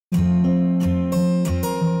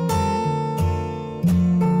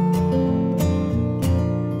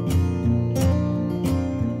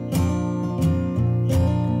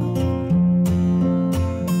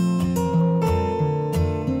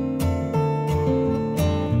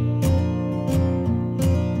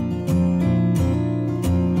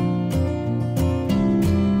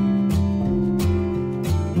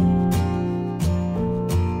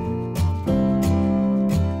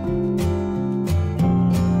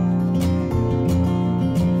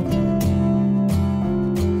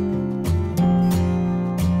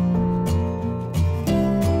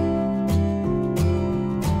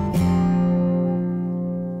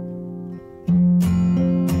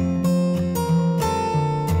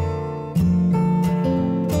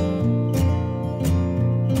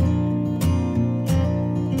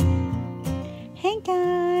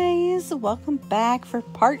welcome back for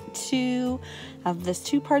part 2 of this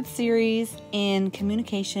 2-part series in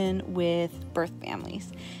communication with birth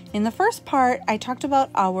families. In the first part, I talked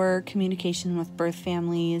about our communication with birth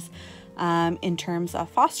families in terms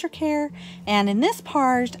of foster care, and in this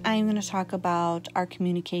part, I'm going to talk about our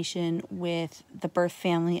communication with the birth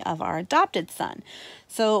family of our adopted son.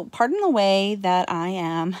 So, pardon the way that I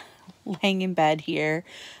am laying in bed here.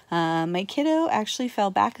 My kiddo actually fell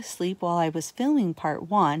back asleep while I was filming part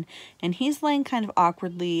 1, and he's laying kind of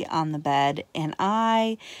awkwardly on the bed, and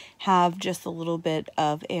I have just a little bit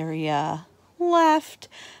of area left.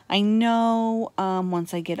 I know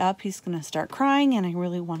once I get up he's gonna start crying, and I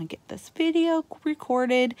really want to get this video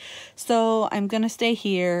recorded, so I'm gonna stay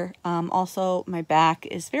here. Also, my back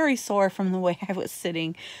is very sore from the way I was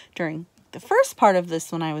sitting during the first part of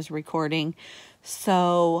this when I was recording.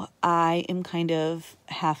 So I am kind of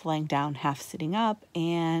half laying down, half sitting up,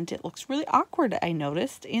 and it looks really awkward, I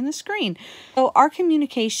noticed, in the screen. So our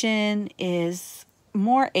communication is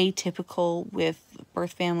more atypical with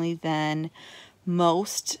birth family than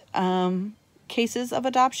most cases of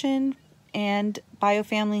adoption and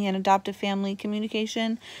biofamily and adoptive family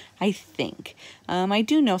communication, I think. I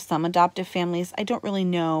do know some adoptive families. I don't really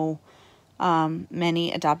know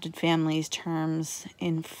many adopted families terms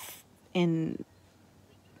in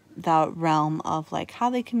the realm of like how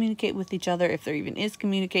they communicate with each other, if there even is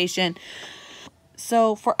communication.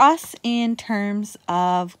 So for us, in terms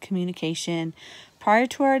of communication prior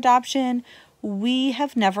to our adoption, we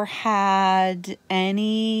have never had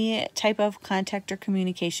any type of contact or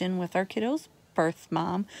communication with our kiddo's birth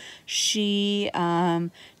mom. She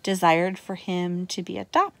desired for him to be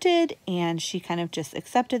adopted, and she kind of just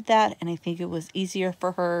accepted that, and I think it was easier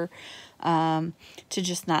for her to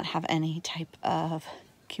just not have any type of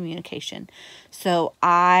communication. So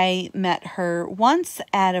I met her once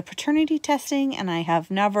at a paternity testing, and I have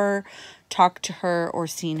never talked to her or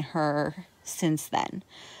seen her since then.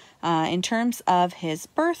 In terms of his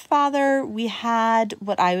birth father, we had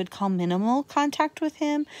what I would call minimal contact with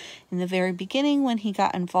him in the very beginning when he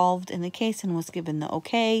got involved in the case and was given the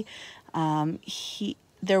okay.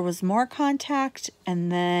 There was more contact,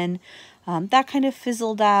 and then that kind of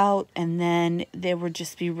fizzled out, and then there would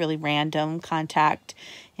just be really random contact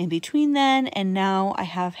in between then, and now I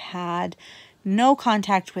have had no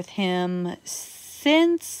contact with him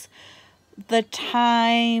since the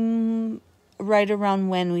time right around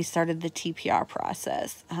when we started the TPR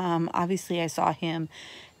process. Obviously I saw him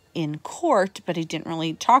in court, but I didn't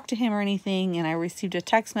really talk to him or anything, and I received a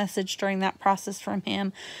text message during that process from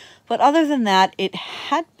him. But other than that, it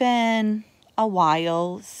had been a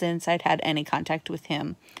while since I'd had any contact with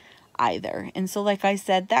him either. And so, like I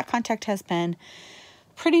said, that contact has been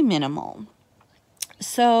pretty minimal.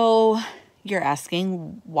 So you're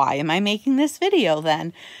asking, why am I making this video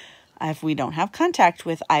then if we don't have contact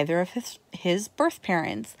with either of his birth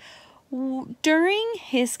parents? During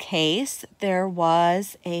his case, there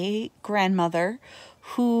was a grandmother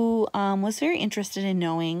who was very interested in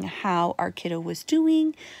knowing how our kiddo was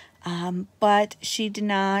doing, but she did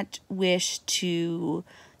not wish to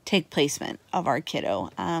take placement of our kiddo.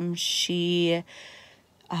 She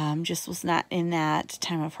just was not in that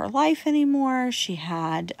time of her life anymore. She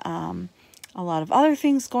had a lot of other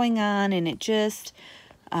things going on, and it just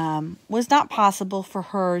was not possible for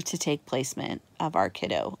her to take placement of our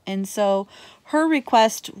kiddo. And so her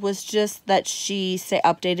request was just that she stay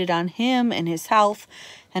updated on him and his health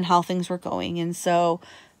and how things were going. And so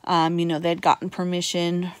they'd gotten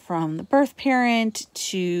permission from the birth parent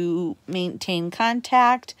to maintain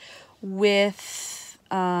contact with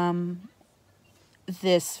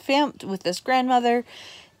this grandmother,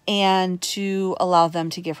 and to allow them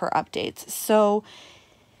to give her updates. So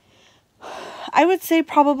I would say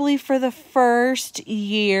probably for the first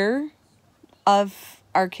year of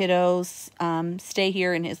our kiddo's stay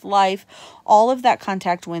here in his life, all of that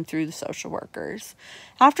contact went through the social workers.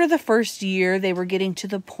 After the first year, they were getting to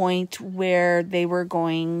the point where they were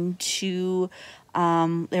going to,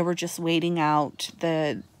 they were just waiting out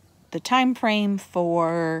the time frame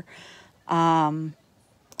for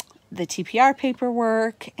the TPR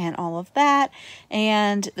paperwork and all of that,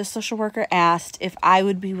 and the social worker asked if I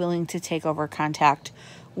would be willing to take over contact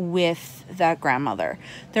with that grandmother.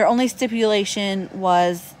 Their only stipulation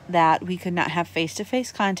was that we could not have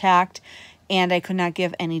face-to-face contact, and I could not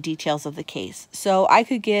give any details of the case. So I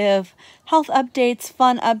could give health updates,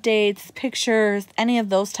 fun updates, pictures, any of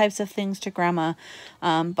those types of things to Grandma,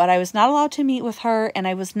 but I was not allowed to meet with her, and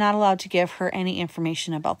I was not allowed to give her any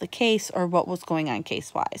information about the case or what was going on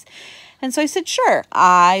case-wise. And so I said, sure,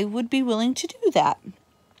 I would be willing to do that.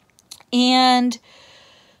 And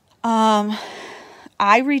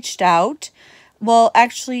I reached out. Well,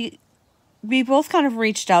 actually, we both kind of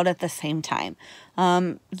reached out at the same time.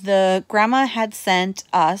 The grandma had sent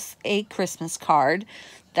us a Christmas card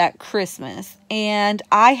that Christmas, and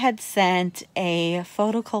I had sent a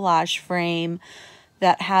photo collage frame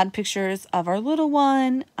that had pictures of our little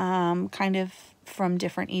one, kind of from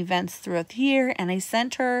different events throughout the year, and I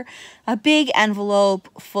sent her a big envelope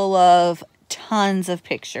full of tons of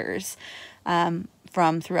pictures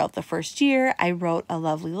from throughout the first year. I wrote a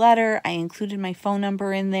lovely letter. I included my phone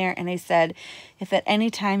number in there, and I said, if at any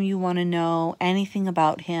time you want to know anything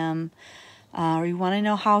about him, or you want to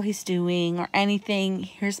know how he's doing or anything,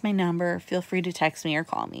 here's my number. Feel free to text me or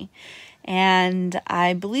call me. And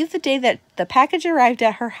I believe the day that the package arrived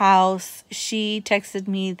at her house, she texted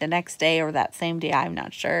me the next day or that same day, I'm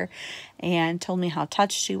not sure, and told me how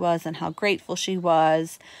touched she was and how grateful she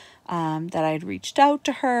was that I had reached out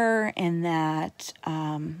to her, and that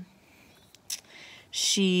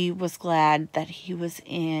she was glad that he was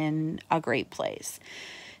in a great place.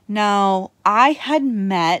 Now, I had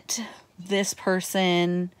met this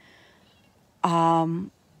person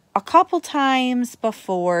a couple times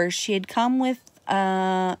before. She had come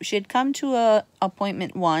to a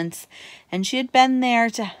appointment once, and she had been there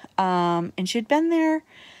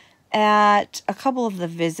at a couple of the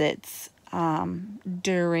visits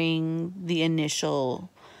during the initial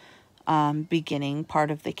beginning part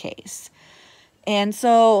of the case. And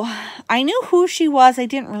so I knew who she was. I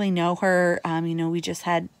didn't really know her. We just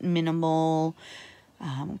had minimal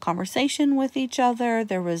conversation with each other.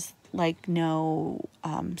 There was like no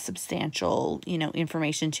substantial,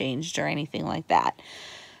 information changed or anything like that.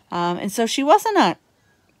 And so she wasn't a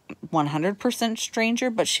 100% stranger,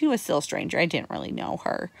 but she was still a stranger. I didn't really know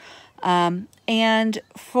her. And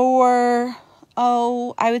for,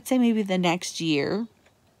 I would say maybe the next year,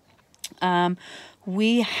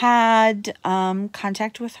 we had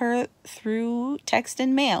contact with her through text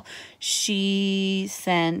and mail. She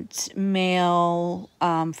sent mail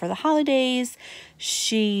for the holidays.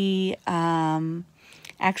 She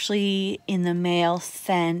actually in the mail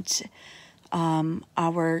sent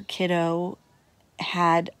our kiddo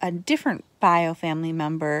had a different bio family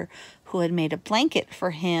member who had made a blanket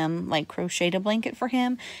for him, like crocheted a blanket for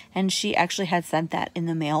him, and she actually had sent that in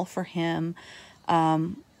the mail for him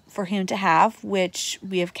to have, which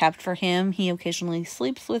we have kept for him. He occasionally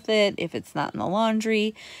sleeps with it if it's not in the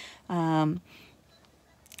laundry. And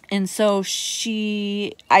so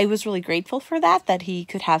I was really grateful for that he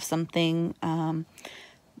could have something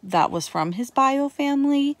that was from his bio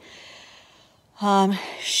family.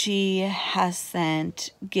 She has sent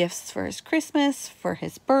gifts for his Christmas, for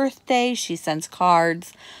his birthday. She sends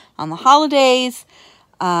cards on the holidays.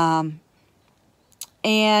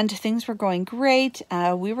 And things were going great.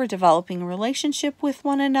 We were developing a relationship with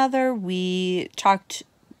one another. We talked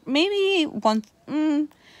maybe 2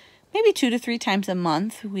 to 3 times a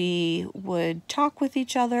month. We would talk with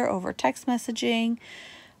each other over text messaging.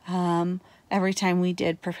 Every time we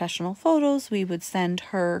did professional photos, we would send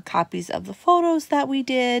her copies of the photos that we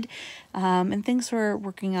did. And things were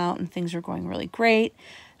working out and things were going really great.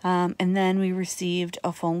 And then we received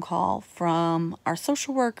a phone call from our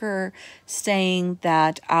social worker saying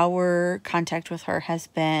that our contact with her has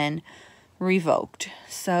been revoked.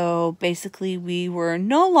 So basically we were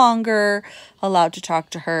no longer allowed to talk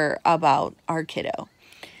to her about our kiddo.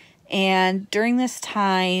 And during this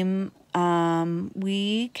time,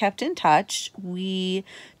 we kept in touch. We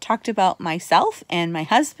talked about myself and my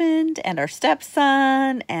husband and our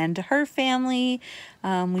stepson and her family.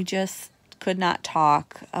 We just could not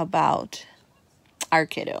talk about our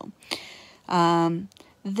kiddo.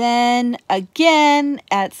 Then again,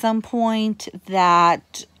 at some point,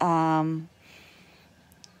 that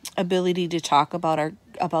ability to talk about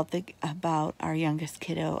our youngest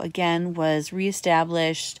kiddo again was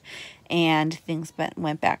reestablished, and things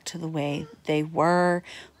went back to the way they were.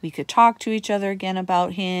 We could talk to each other again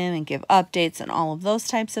about him and give updates and all of those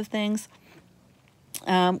types of things.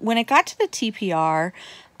 When it got to the TPR,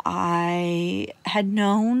 I had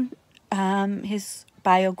known his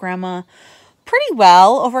bio grandma pretty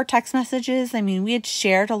well over text messages. I mean, we had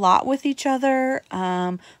shared a lot with each other.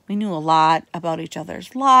 We knew a lot about each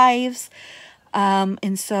other's lives.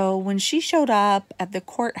 And so when she showed up at the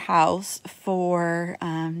courthouse for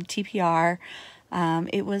TPR,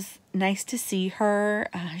 it was nice to see her.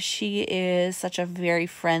 She is such a very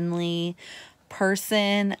friendly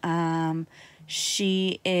person.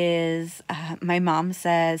 She is, my mom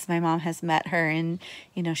has met her, and,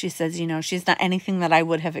 she says, she's not anything that I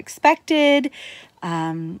would have expected,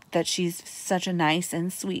 that she's such a nice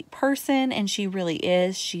and sweet person, and she really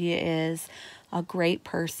is. She is a great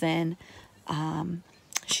person.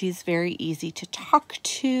 She's very easy to talk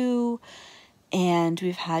to, and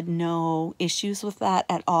we've had no issues with that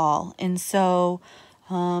at all. And so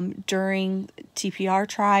during TPR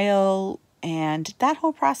trial and that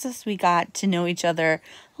whole process, we got to know each other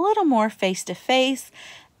a little more face to face.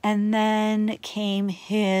 And then came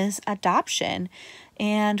his adoption.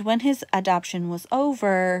 And when his adoption was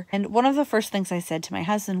over, and one of the first things I said to my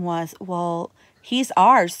husband was, well, he's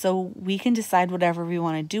ours, so we can decide whatever we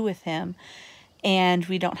want to do with him, and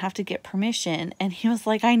we don't have to get permission. And he was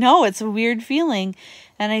like, I know, it's a weird feeling.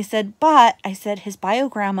 And I said, his bio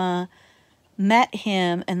grandma met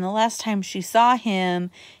him, and the last time she saw him,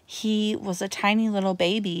 he was a tiny little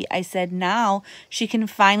baby. I said, now she can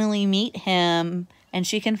finally meet him, and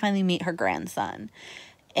she can finally meet her grandson.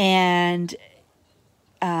 And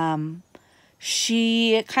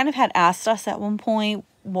she kind of had asked us at one point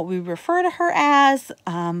what we refer to her as.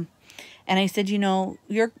 And I said,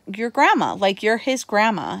 your grandma, like you're his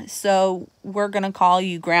grandma. So we're going to call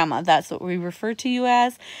you grandma. That's what we refer to you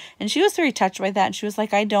as. And she was very touched by that. And she was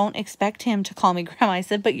like, I don't expect him to call me grandma. I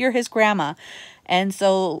said, but you're his grandma. And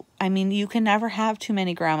so, I mean, you can never have too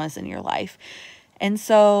many grandmas in your life. And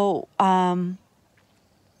so,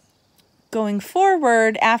 going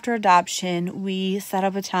forward, after adoption, we set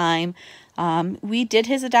up a time. We did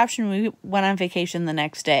his adoption. We went on vacation the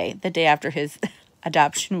next day. The day after his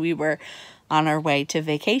adoption, we were on our way to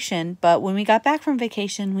vacation. But when we got back from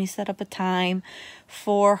vacation, we set up a time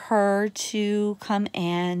for her to come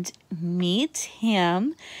and meet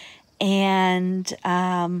him. And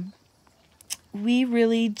we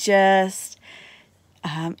really just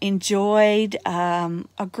enjoyed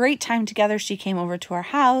a great time together. She came over to our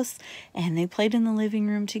house and they played in the living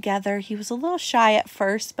room together. He was a little shy at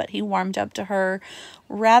first, but he warmed up to her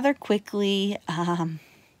rather quickly.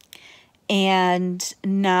 And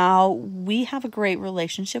now we have a great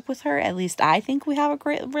relationship with her. At least I think we have a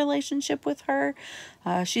great relationship with her.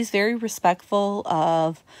 She's very respectful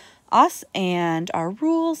of us and our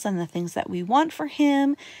rules and the things that we want for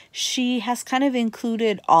him. She has kind of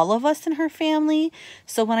included all of us in her family.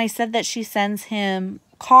 So when I said that she sends him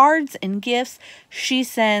cards and gifts, she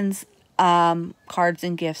sends cards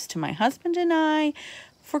and gifts to my husband and I.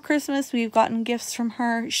 For Christmas, we've gotten gifts from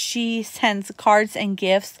her. She sends cards and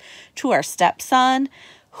gifts to our stepson,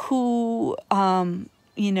 who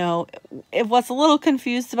it was a little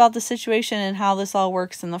confused about the situation and how this all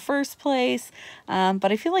works in the first place.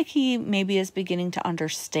 But I feel like he maybe is beginning to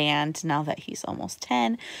understand now that he's almost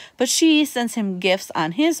 10. But she sends him gifts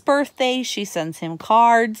on his birthday. She sends him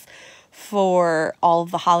cards for all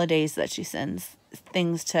of the holidays that she sends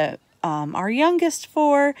things to our youngest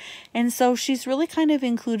for. And so she's really kind of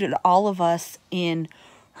included all of us in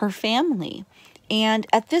her family. And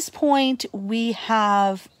at this point, we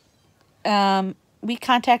have... we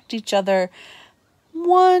contact each other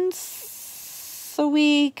once a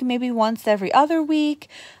week, maybe once every other week.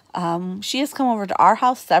 She has come over to our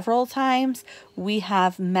house several times. We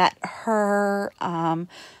have met her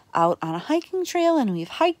out on a hiking trail, and we've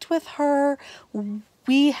hiked with her.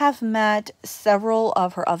 We have met several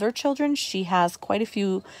of her other children. She has quite a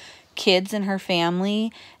few kids in her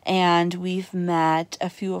family, and we've met a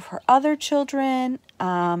few of her other children.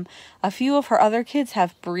 A few of her other kids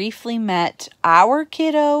have briefly met our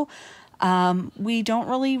kiddo. We don't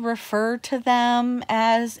really refer to them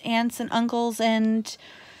as aunts and uncles and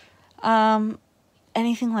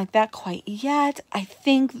anything like that quite yet. I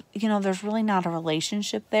think, there's really not a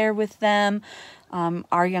relationship there with them.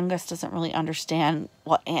 Our youngest doesn't really understand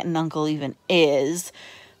what aunt and uncle even is.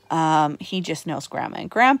 He just knows grandma and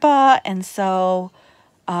grandpa. And so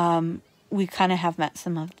we kind of have met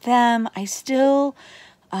some of them. I still,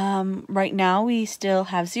 right now, we still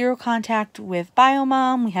have zero contact with bio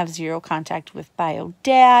mom. We have zero contact with bio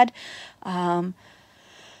dad.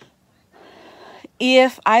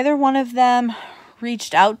 If either one of them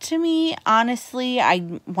reached out to me, honestly, I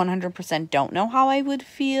 100% don't know how I would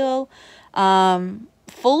feel.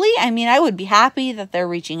 Fully, I would be happy that they're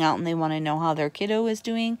reaching out and they want to know how their kiddo is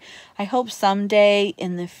doing. I hope someday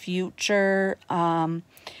in the future,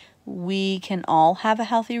 we can all have a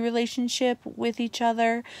healthy relationship with each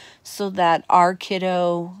other so that our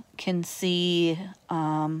kiddo can see,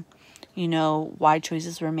 why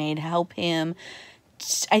choices were made, help him.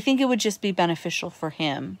 I think it would just be beneficial for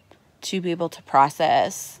him to be able to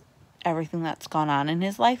process everything that's gone on in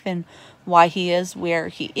his life and why he is where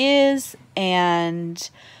he is, and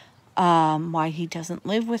why he doesn't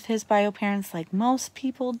live with his bio parents like most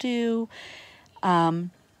people do. And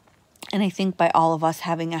I think by all of us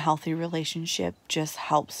having a healthy relationship just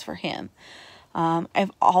helps for him.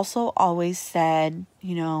 I've also always said,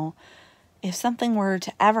 if something were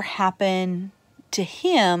to ever happen to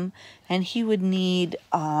him, and he would need,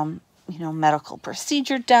 medical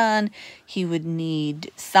procedure done. He would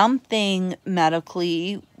need something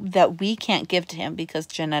medically that we can't give to him because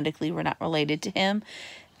genetically we're not related to him.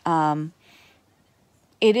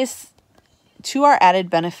 It is to our added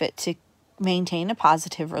benefit to maintain a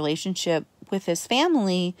positive relationship with his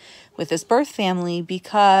family, with his birth family,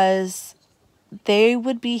 because they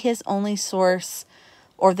would be his only source,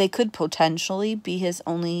 or they could potentially be his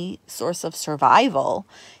only source of survival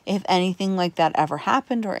if anything like that ever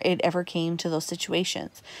happened or it ever came to those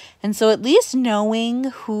situations. And so at least knowing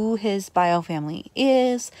who his bio family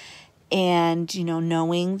is, and,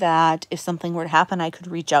 knowing that if something were to happen, I could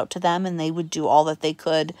reach out to them and they would do all that they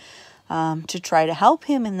could to try to help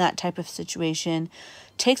him in that type of situation,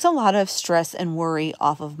 takes a lot of stress and worry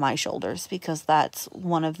off of my shoulders, because that's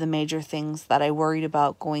one of the major things that I worried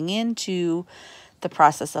about going into the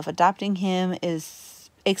process of adopting him, is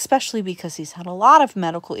especially because he's had a lot of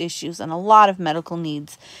medical issues and a lot of medical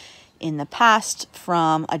needs in the past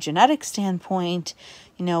from a genetic standpoint.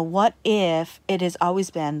 What if, it has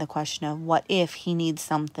always been the question of what if he needs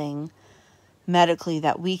something medically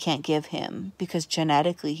that we can't give him because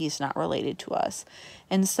genetically he's not related to us.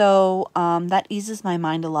 And so that eases my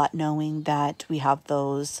mind a lot, knowing that we have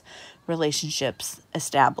those relationships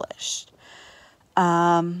established.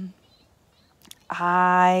 I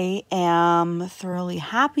am thoroughly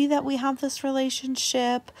happy that we have this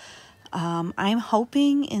relationship. I'm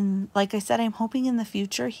hoping in the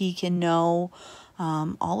future he can know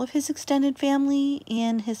all of his extended family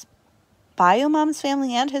and his bio mom's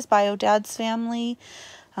family and his bio dad's family.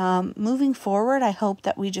 Moving forward, I hope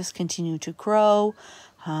that we just continue to grow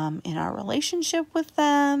in our relationship with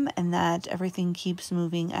them, and that everything keeps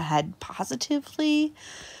moving ahead positively.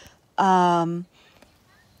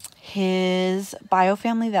 His bio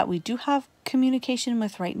family that we do have communication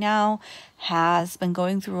with right now has been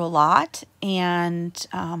going through a lot, and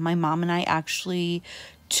my mom and I actually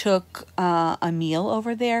took a meal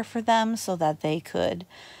over there for them so that they could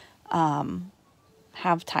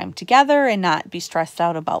have time together and not be stressed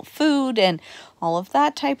out about food and all of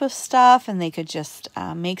that type of stuff, and they could just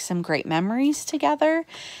make some great memories together.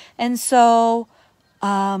 And so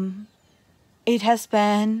it has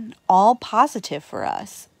been all positive for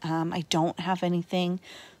us. I don't have anything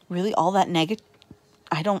really all that negative.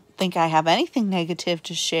 I don't think I have anything negative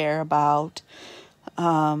to share about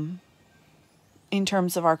in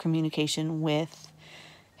terms of our communication with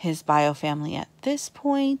his bio family at this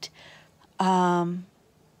point. I'm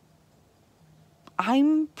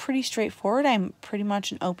pretty straightforward. I'm pretty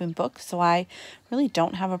much an open book, so I really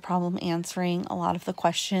don't have a problem answering a lot of the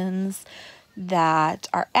questions that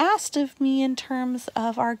are asked of me in terms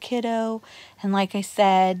of our kiddo. And like I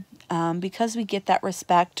said, because we get that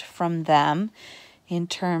respect from them in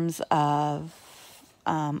terms of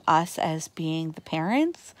us as being the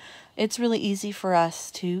parents, it's really easy for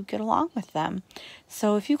us to get along with them.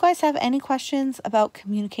 So if you guys have any questions about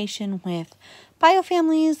communication with bio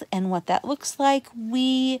families and what that looks like,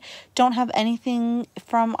 we don't have anything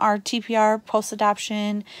from our TPR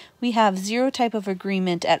post-adoption. We have zero type of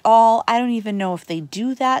agreement at all. I don't even know if they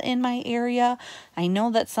do that in my area. I know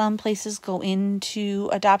that some places go into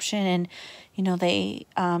adoption and they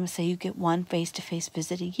say you get one face-to-face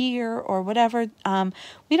visit a year or whatever.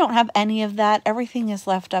 We don't have any of that. Everything is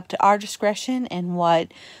left up to our discretion and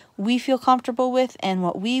what we feel comfortable with and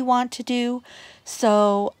what we want to do.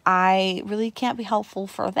 So I really can't be helpful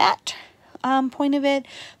for that point of it.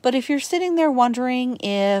 But if you're sitting there wondering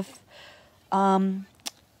if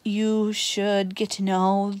you should get to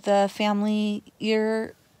know the family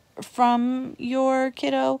from your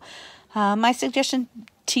kiddo, my suggestion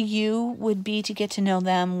to you would be to get to know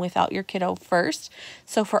them without your kiddo first.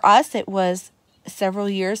 So for us, it was several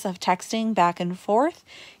years of texting back and forth,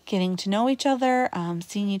 getting to know each other,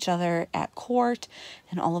 seeing each other at court,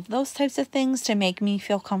 and all of those types of things to make me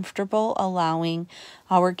feel comfortable allowing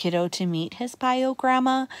our kiddo to meet his bio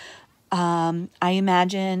grandma. I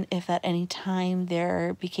imagine if at any time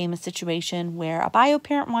there became a situation where a bio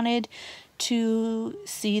parent wanted to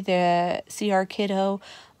see our kiddo,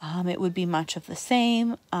 it would be much of the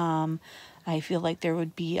same. I feel like there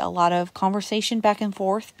would be a lot of conversation back and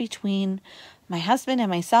forth between my husband and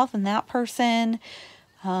myself and that person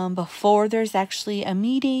before there's actually a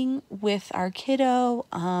meeting with our kiddo.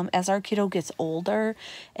 As our kiddo gets older,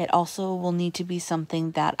 it also will need to be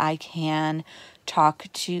something that I can talk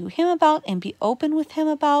to him about and be open with him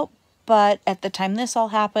about. But at the time this all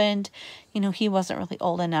happened, he wasn't really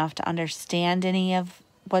old enough to understand any of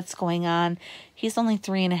what's going on. He's only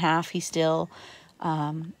 3.5. He still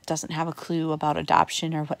doesn't have a clue about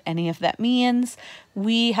adoption or what any of that means.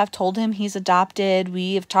 We have told him he's adopted.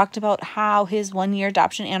 We have talked about how his 1-year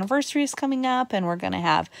adoption anniversary is coming up, and we're going to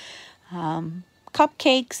have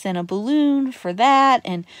cupcakes and a balloon for that.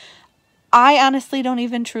 And I honestly don't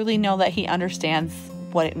even truly know that he understands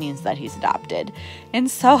what it means that he's adopted.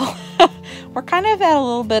 And so we're kind of at a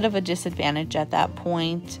little bit of a disadvantage at that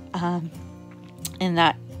point in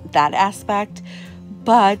that aspect.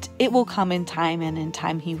 But it will come in time, and in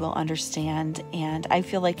time he will understand. And I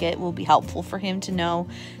feel like it will be helpful for him to know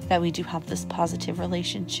that we do have this positive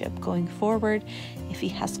relationship going forward. If he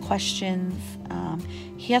has questions,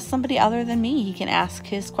 he has somebody other than me he can ask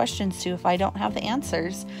his questions to if I don't have the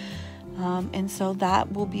answers. And so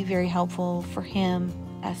that will be very helpful for him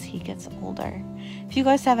as he gets older. If you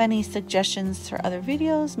guys have any suggestions for other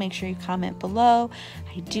videos, make sure you comment below.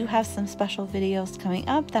 I do have some special videos coming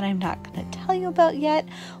up that I'm not going to tell you about yet,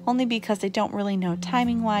 only because I don't really know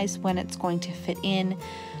timing wise when it's going to fit in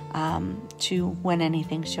to when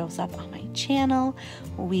anything shows up on my channel.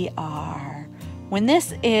 When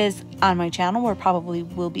this is on my channel, we probably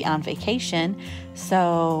will be on vacation,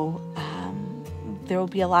 so there will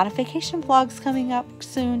be a lot of vacation vlogs coming up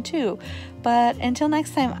soon too. But until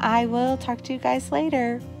next time, I will talk to you guys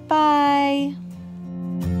later. Bye.